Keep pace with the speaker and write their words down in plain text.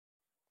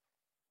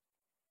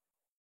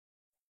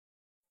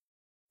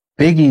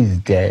Biggie's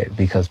dead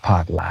because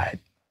Pac lied.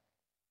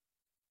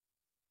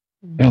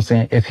 You know what I'm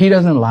saying? If he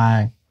doesn't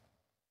lie,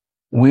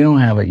 we don't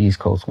have an East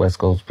Coast, West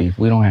Coast beef.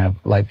 We don't have,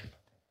 like,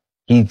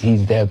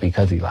 he's dead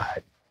because he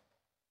lied.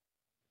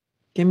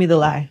 Give me the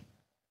lie.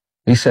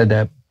 He said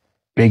that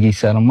Biggie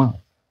set him up.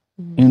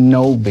 You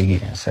know Biggie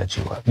didn't set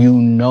you up. You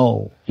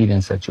know he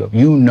didn't set you up.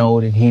 You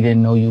know that he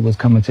didn't know you was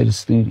coming to the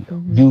studio.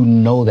 You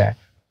know that.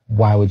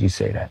 Why would you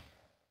say that?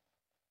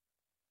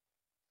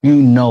 You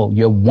know,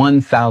 you're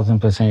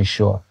 1,000%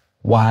 sure.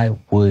 Why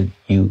would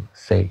you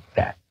say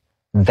that?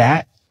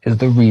 That is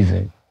the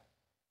reason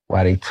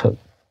why they took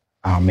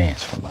our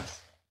mans from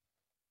us.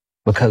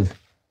 Because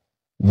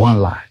one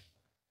lie.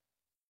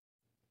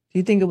 Do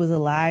you think it was a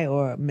lie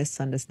or a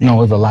misunderstanding? No,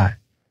 it was a lie.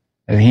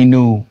 And he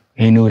knew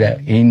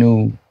that.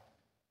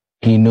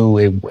 He knew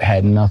it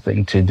had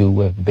nothing to do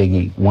with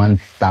Biggie,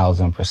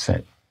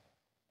 1,000%.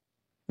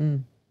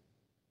 Then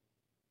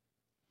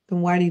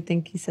why do you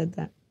think he said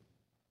that?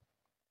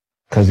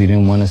 Because he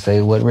didn't want to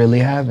say what really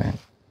happened.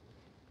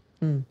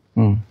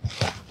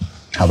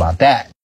 How about that?